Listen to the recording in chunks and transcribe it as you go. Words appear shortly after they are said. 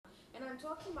I'm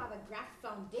talking about the Graft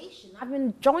Foundation. I've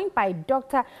been joined by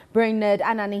Dr. Bernard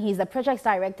Anani. He's the project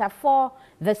director for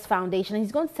this foundation.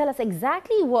 He's going to tell us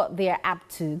exactly what they're up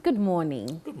to. Good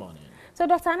morning. Good morning. So,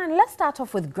 Dr. Anani, let's start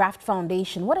off with Graft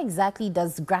Foundation. What exactly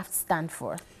does Graft stand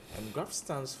for? Graft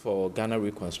stands for Ghana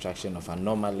Reconstruction of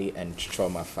Anomaly and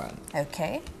Trauma Fund.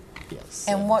 Okay. Yes.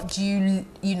 And what do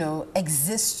you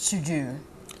exist to do?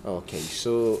 Okay,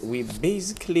 so we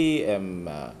basically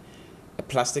a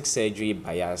plastic surgery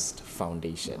biased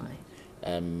foundation.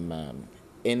 Right.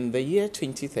 In the year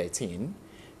 2013,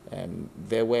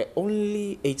 there were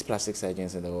only 8 plastic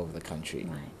surgeons in the whole of the country.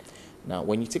 Right. Now,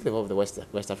 when you take the whole of the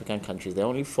West African countries, there are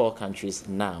only 4 countries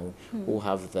now who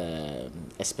have the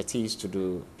expertise to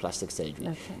do plastic surgery.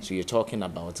 Okay. So you're talking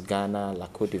about Ghana, La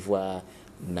Côte d'Ivoire,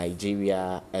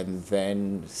 Nigeria, and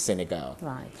then Senegal.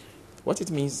 Right. What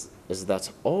it means is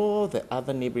that all the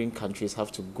other neighboring countries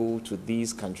have to go to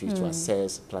these countries to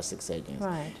assess plastic surgeons.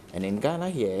 Right. And in Ghana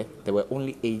here, there were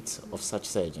only 8 of such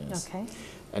surgeons. Okay.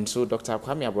 And so Dr.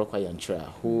 Kwame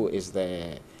Abrokwa-Yantra,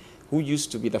 who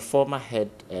used to be the former head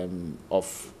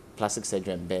of plastic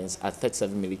surgery and burns at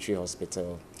 37 Military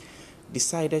Hospital,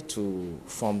 decided to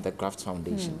form the Graft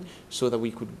Foundation so that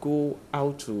we could go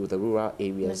out to the rural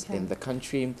areas in the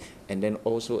country and then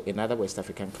also in other West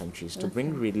African countries to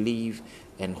bring relief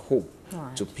and hope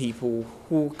to people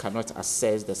who cannot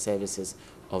access the services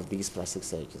of these plastic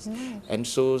surgeons. And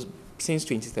so since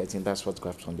 2013, that's what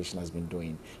Graft Foundation has been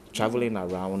doing, traveling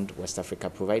around West Africa,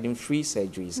 providing free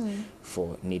surgeries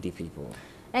for needy people.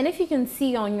 And if you can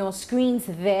see on your screens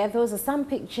there, those are some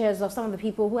pictures of some of the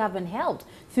people who have been helped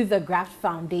through the Graft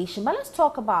Foundation. But let's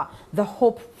talk about the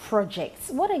Hope Projects.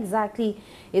 What exactly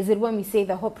is it when we say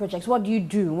the Hope Projects? What do you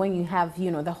do when you have,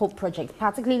 the Hope Project?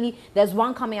 Particularly, there's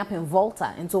one coming up in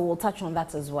Volta, and so we'll touch on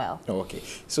that as well. Oh, okay.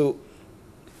 So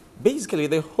basically,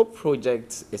 the Hope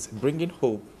Project is bringing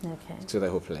hope to the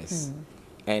hopeless.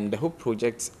 And the Hope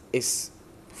Project is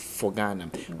for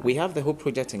Ghana. We have the Hope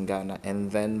Project in Ghana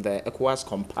and then the ECOWAS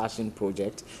Compassion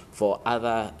Project for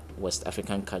other West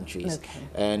African countries.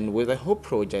 And with the Hope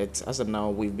Project, as of now,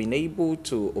 we've been able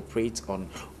to operate on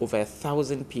over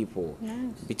 1,000 people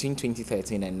between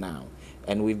 2013 and now.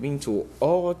 And we've been to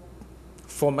all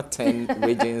former 10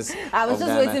 regions. I was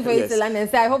just waiting for you to land and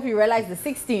say, I hope you realize the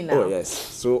 16 now. Oh, yes.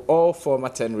 So all former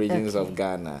 10 regions of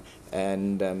Ghana.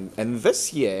 And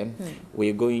this year,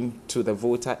 we're going to the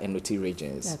Volta and Oti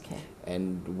regions.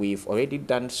 And we've already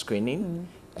done screening,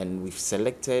 and we've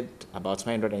selected about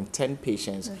 510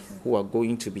 patients who are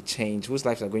going to be changed, whose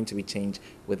lives are going to be changed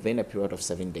within a period of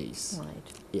 7 days. Right.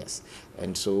 Yes.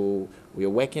 And so we're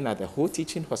working at the whole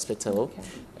teaching hospital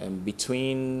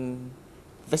between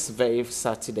this very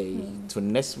Saturday to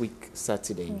next week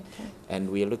Saturday, and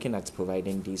we are looking at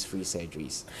providing these free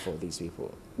surgeries for these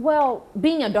people. Well,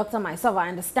 being a doctor myself, I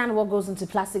understand what goes into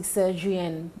plastic surgery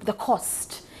and the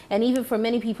cost. And even for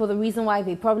many people, the reason why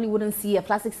they probably wouldn't see a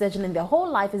plastic surgeon in their whole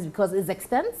life is because it's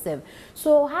expensive.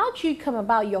 So how do you come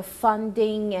about your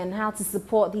funding and how to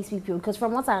support these people? Because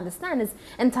from what I understand, it's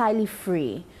entirely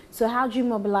free. So how do you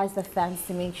mobilize the funds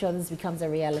to make sure this becomes a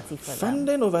reality for them?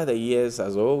 Funding over the years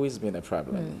has always been a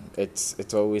problem.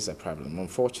 It's always a problem,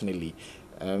 unfortunately.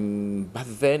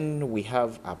 But then we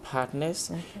have our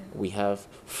partners, we have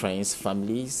friends,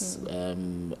 families,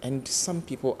 and some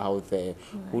people out there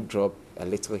who drop a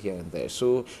little here and there.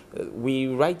 So we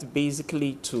write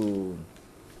basically to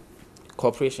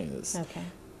corporations,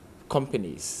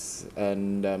 companies,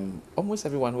 and almost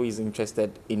everyone who is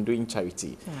interested in doing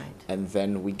charity. And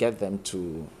then we get them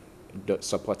to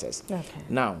support us.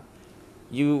 Now,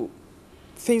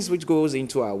 things which goes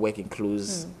into our work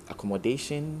includes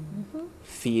accommodation,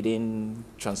 feeding,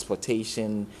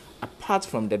 transportation, apart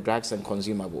from the drugs and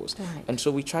consumables. And so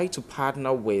we try to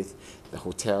partner with the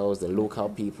hotels, the local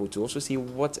people, to also see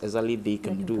what exactly they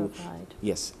can do. Provide.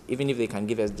 Yes, even if they can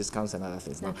give us discounts and other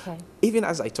things. Now, even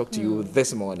as I talked to you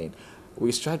this morning,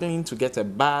 we're struggling to get a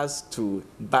bus to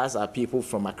bus our people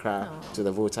from Accra to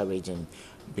the Volta region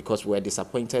because we're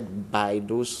disappointed by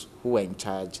those who are in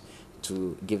charge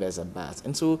to give us a bath.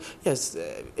 And so, yes,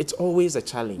 it's always a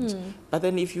challenge. But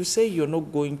then if you say you're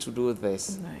not going to do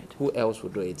this, who else will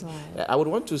do it? I would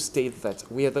want to state that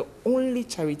we are the only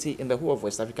charity in the whole of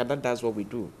West Africa that does what we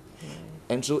do.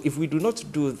 And so if we do not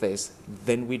do this,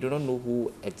 then we do not know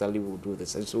who exactly will do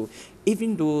this. And so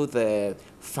even though the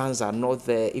funds are not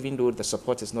there, even though the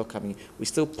support is not coming, we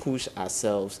still push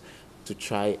ourselves to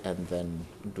try and then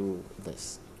do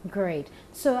this. Great.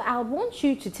 So I want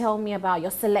you to tell me about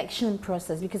your selection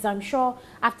process, because I'm sure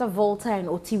after Volta and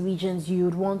OT regions, you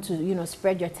would want to, you know,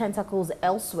 spread your tentacles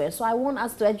elsewhere. So I want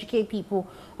us to educate people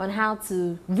on how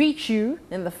to reach you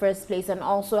in the first place, and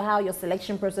also how your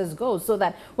selection process goes, so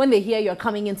that when they hear you're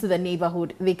coming into the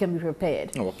neighborhood, they can be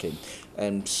prepared. Okay.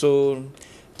 So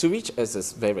to reach us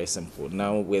is very, very simple.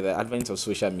 Now, with the advent of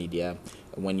social media,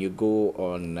 when you go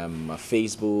on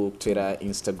Facebook, Twitter,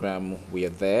 Instagram, we are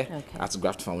there at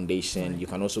Graft Foundation. You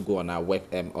can also go on our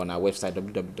website,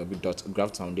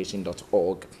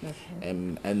 www.graftfoundation.org,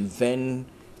 and then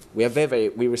we are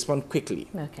we respond quickly,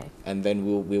 and then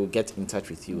we'll get in touch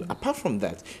with you. Apart from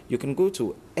that, you can go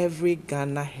to every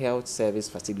Ghana Health Service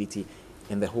facility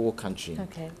in the whole country.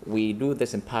 We do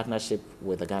this in partnership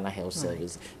with the Ghana Health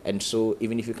Service, and so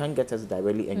even if you can't get us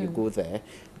directly and you go there,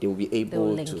 they will be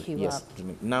able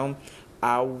to Now,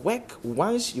 our work,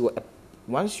 once your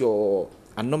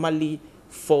anomaly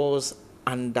falls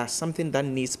under something that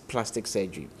needs plastic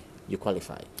surgery, you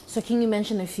qualify. So can you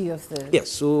mention a few of those? Yes.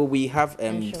 So we have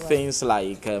things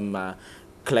like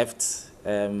cleft.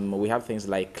 We have things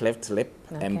like cleft lip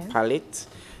and palate.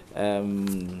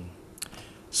 And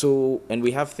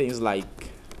we have things like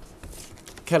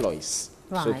keloids.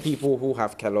 So people who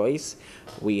have keloids,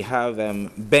 we have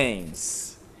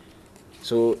burns.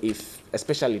 So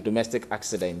especially domestic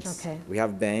accidents, we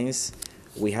have burns.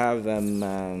 We have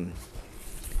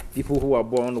people who are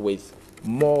born with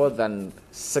more than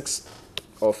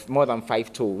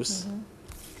 5 toes.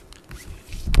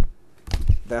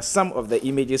 There are some of the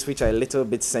images which are a little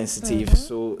bit sensitive,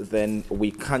 so then we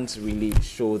can't really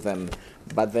show them.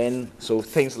 But then, so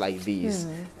things like these,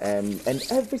 and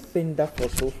everything that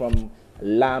also from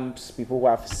lamps, people who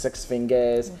have 6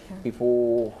 fingers,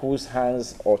 people whose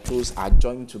hands or toes are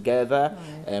joined together,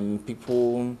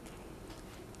 people,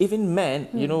 even men,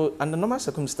 you know, under normal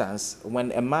circumstance,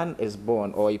 when a man is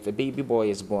born or if a baby boy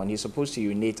is born, he's supposed to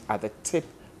unite at the tip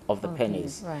of the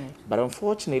penis. But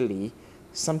unfortunately,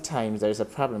 sometimes there is a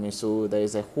problem, and so there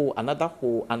is another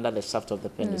hole under the shaft of the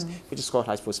penis, which is called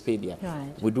hypospadia.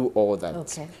 We do all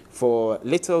that. For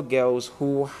little girls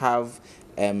who have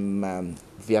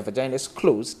their vaginas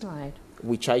closed,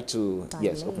 we try to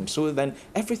open. So then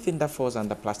everything that falls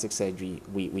under plastic surgery,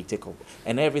 we take up,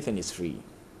 and everything is free.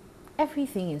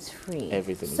 Everything is free.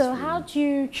 Everything is free. So how do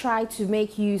you try to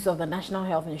make use of the National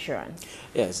Health Insurance?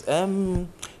 Yes,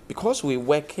 because we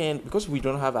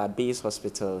don't have our base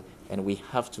hospital, and we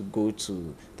have to go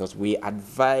to those, we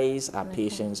advise our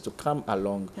patients to come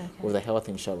along with the health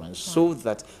insurance, so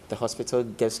that the hospital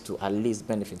gets to at least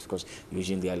benefit, because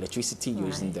using their electricity,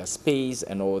 using their space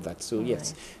and all that. So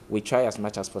yes, we try as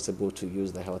much as possible to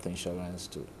use the health insurance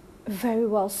too. Very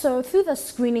well. So through the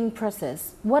screening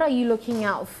process, what are you looking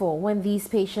out for when these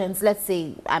patients, let's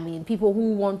say, I mean, people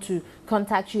who want to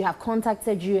contact you, have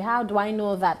contacted you, how do I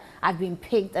know that I've been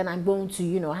picked and I'm going to,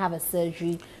 you know, have a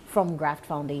surgery from Graft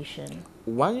Foundation?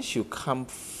 Once you come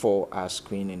for our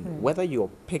screening, whether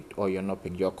you're picked or you're not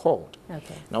picked, you're called.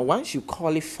 Now, once you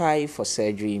qualify for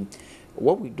surgery,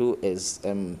 what we do is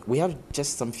we have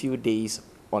just some few days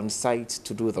on site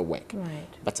to do the work.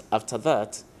 But after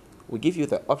that, we give you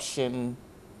the option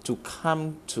to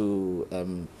come to,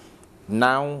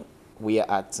 now we are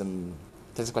at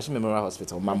Tessequashi Memorial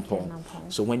Hospital, Mampong.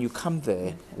 So when you come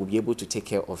there, we'll be able to take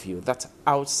care of you. That's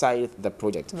outside the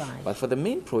project. But for the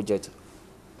main project,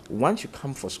 once you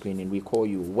come for screening, we call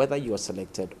you whether you are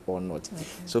selected or not.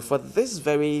 So for this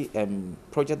very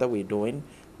project that we're doing,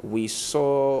 we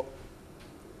saw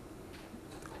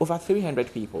over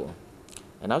 300 people.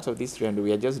 And out of these 300,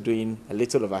 we are just doing a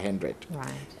little over 100.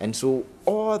 And so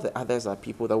all the others are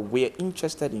people that we're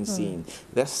interested in seeing.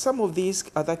 There are some of these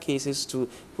other cases too,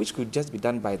 which could just be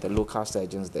done by the local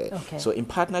surgeons there. So in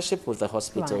partnership with the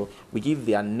hospital, we give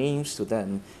their names to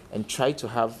them and try to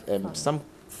have some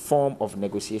form of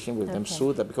negotiation with them,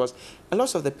 so that, because a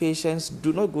lot of the patients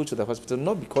do not go to the hospital,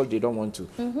 not because they don't want to,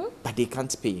 but they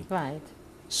can't pay.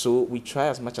 So we try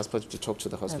as much as possible to talk to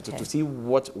the hospital to see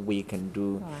what we can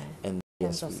do. And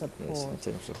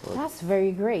that's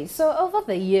very great. So over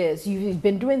the years, you've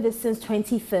been doing this since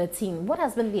 2013. What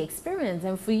has been the experience?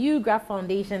 And for you, Graft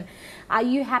Foundation, are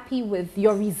you happy with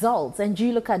your results? And do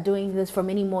you look at doing this for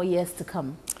many more years to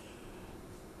come?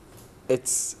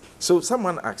 So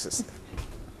someone asks,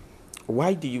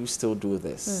 why do you still do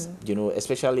this? You know,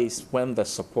 especially when the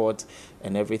support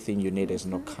and everything you need is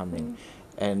not coming.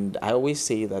 And I always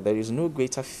say that there is no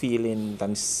greater feeling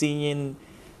than seeing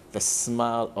the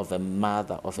smile of a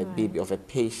mother, of a baby, of a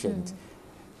patient.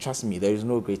 Trust me, there is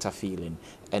no greater feeling.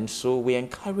 And so we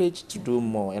encourage to do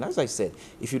more. And as I said,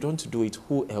 if you don't do it,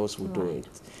 who else will do it?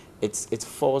 it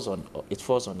falls on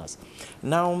us.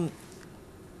 Now,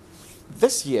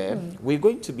 this year we're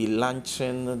going to be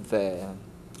launching the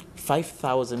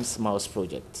 5,000 Smiles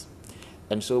project.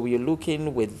 And so we are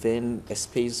looking within a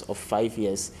space of 5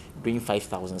 years, doing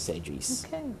 5,000 surgeries.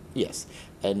 Okay. Yes.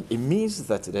 And it means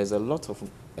that there's a lot of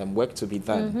work to be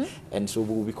done. And so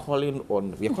we are calling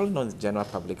on the general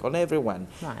public, on everyone,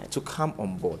 to come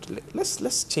on board.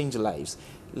 Let's change lives.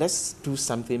 Let's do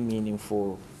something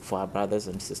meaningful for our brothers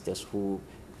and sisters who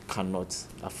cannot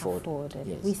afford it.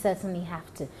 Yes. We certainly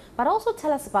have to. But also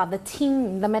tell us about the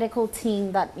team, the medical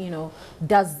team that, you know,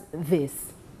 does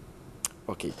this.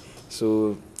 Okay.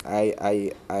 So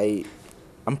I'm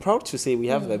proud to say we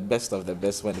have the best of the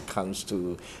best when it comes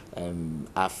to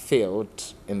our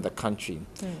field in the country.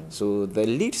 So the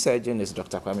lead surgeon is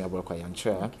Dr. Kwame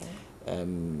Aborokwa-Yanchua,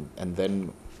 and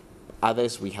then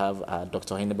others we have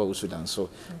Dr. Heneba Usudanso,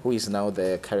 who is now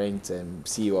the current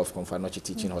CEO of Komfanochi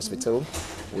Teaching Hospital.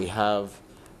 We have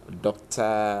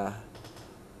Dr.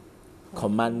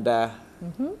 Commander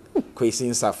Kwesi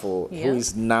Nsafo, who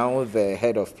is now the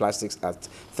head of plastics at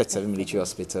 37 Military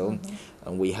Hospital.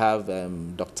 And we have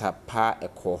Dr. Pa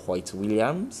Eko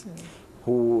Williams,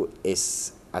 who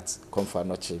is at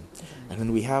Komfanochi. And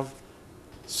then we have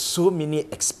so many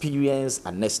experienced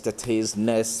anesthetists,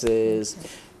 nurses,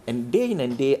 and day in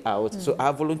and day out. So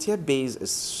our volunteer base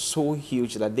is so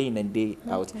huge that day in and day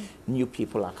out, new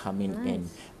people are coming in.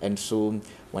 And so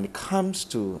when it comes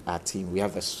to our team, we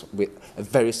have a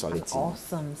very solid team.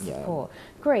 Awesome support.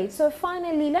 Great. So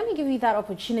finally, let me give you that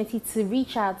opportunity to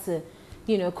reach out to,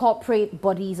 you know, corporate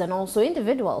bodies and also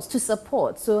individuals to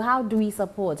support. So how do we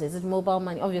support? Is it mobile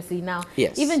money? Obviously now,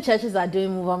 even churches are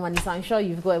doing mobile money, so I'm sure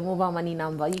you've got a mobile money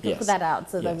number. You can put that out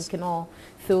so that we can all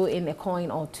throw in a coin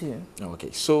or two.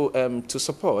 Okay. So to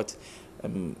support,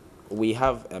 we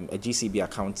have a GCB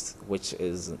account, which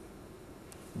is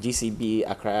GCB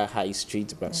Accra High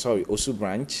Street, Osu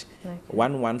branch,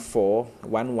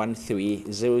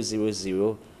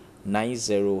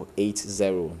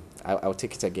 114-113-000-9080. I'll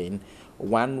take it again.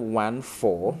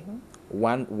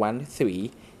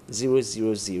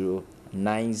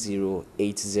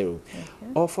 114-113-000-9080.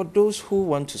 Or for those who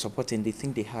want to support and they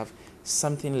think they have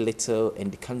something little and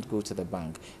they can't go to the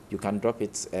bank, you can drop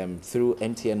it through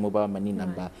MTN mobile money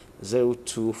number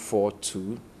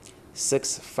 0242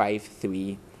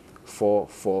 653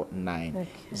 449.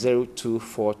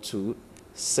 0242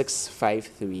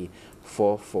 653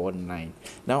 449.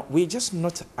 Now, we're just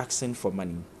not asking for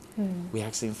money. We're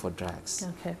asking for drugs.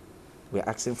 We're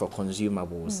asking for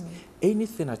consumables.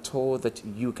 Anything at all that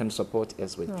you can support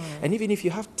us with. And even if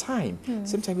you have time,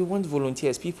 sometimes we want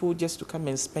volunteers, people just to come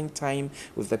and spend time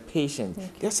with the patient.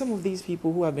 There are some of these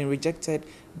people who have been rejected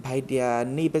by their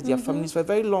neighbors, their families for a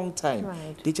very long time.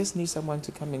 They just need someone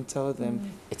to come and tell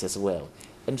them it is well.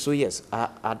 And so, yes,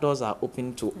 our doors are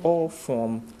open to all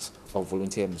forms of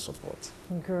volunteer and support.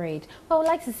 Great. Well, I would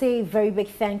like to say a very big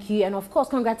thank you. And of course,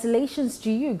 congratulations to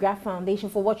you, Graft Foundation,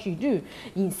 for what you do.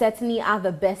 You certainly are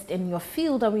the best in your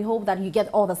field. And we hope that you get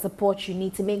all the support you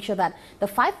need to make sure that the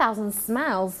 5,000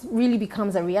 Smiles really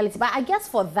becomes a reality. But I guess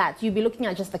for that, you'll be looking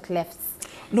at just the clefts.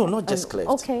 No, not just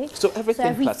clefts. Okay. So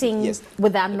everything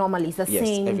with the anomalies, the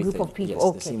same group of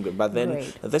people. The same group. But then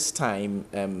this time,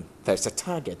 there's a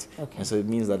target. And so it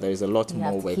means that there is a lot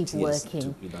more work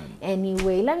to be done.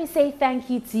 Anyway, let me say thank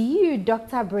you to you,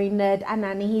 Dr. Brainerd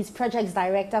Anani. He's Projects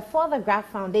Director for the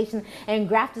Graft Foundation. And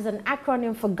Graft is an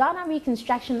acronym for Ghana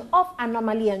Reconstruction of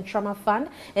Anomaly and Trauma Fund.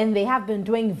 And they have been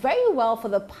doing very well for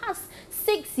the past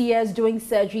 6 years, doing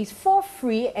surgeries for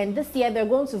free. And this year they're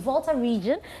going to Volta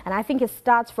region. And I think it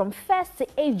starts from 1st to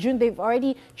 8th June. They've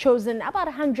already chosen about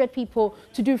 100 people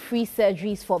to do free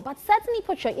surgeries for. But certainly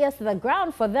put your ears to the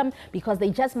ground for them, because they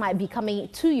just might be coming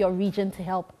to your region to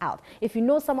help out. If you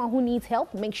know someone who needs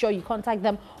help, make sure you contact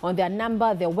them on their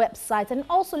number, their website, and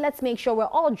also let's make sure we're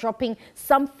all dropping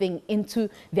something into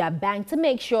their bank to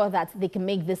make sure that they can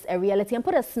make this a reality and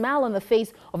put a smile on the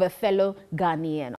face of a fellow Ghanaian.